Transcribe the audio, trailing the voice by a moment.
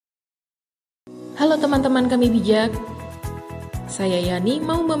Halo teman-teman kami bijak, saya Yani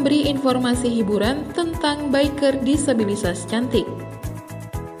mau memberi informasi hiburan tentang biker disabilitas cantik.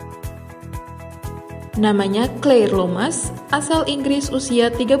 Namanya Claire Lomas, asal Inggris, usia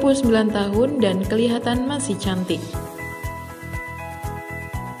 39 tahun dan kelihatan masih cantik.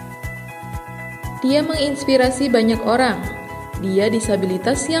 Dia menginspirasi banyak orang. Dia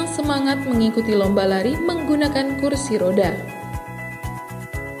disabilitas yang semangat mengikuti lomba lari menggunakan kursi roda.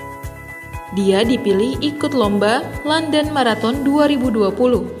 Dia dipilih ikut lomba London Marathon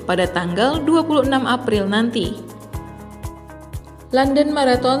 2020 pada tanggal 26 April nanti. London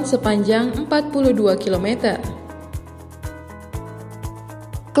Marathon sepanjang 42 km.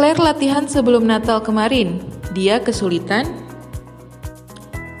 Claire latihan sebelum Natal kemarin. Dia kesulitan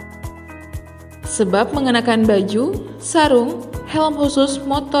sebab mengenakan baju, sarung, helm khusus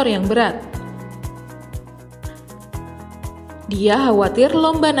motor yang berat. Dia khawatir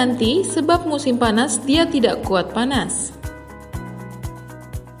lomba nanti sebab musim panas dia tidak kuat panas.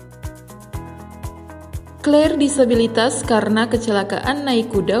 Claire disabilitas karena kecelakaan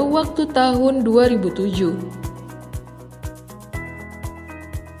naik kuda waktu tahun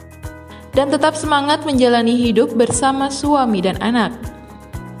 2007. Dan tetap semangat menjalani hidup bersama suami dan anak.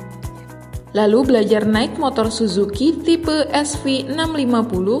 Lalu belajar naik motor Suzuki tipe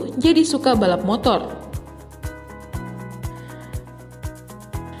SV650 jadi suka balap motor.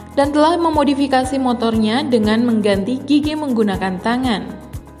 Dan telah memodifikasi motornya dengan mengganti gigi menggunakan tangan.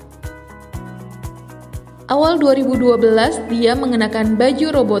 Awal 2012 dia mengenakan baju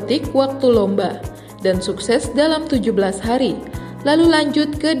robotik waktu lomba dan sukses dalam 17 hari, lalu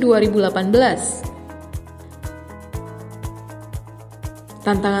lanjut ke 2018.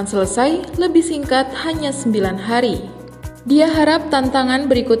 Tantangan selesai lebih singkat, hanya 9 hari. Dia harap tantangan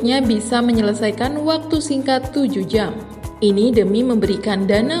berikutnya bisa menyelesaikan waktu singkat 7 jam. Ini demi memberikan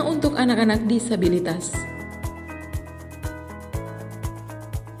dana untuk anak-anak disabilitas.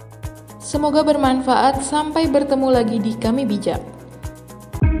 Semoga bermanfaat, sampai bertemu lagi di Kami Bijak.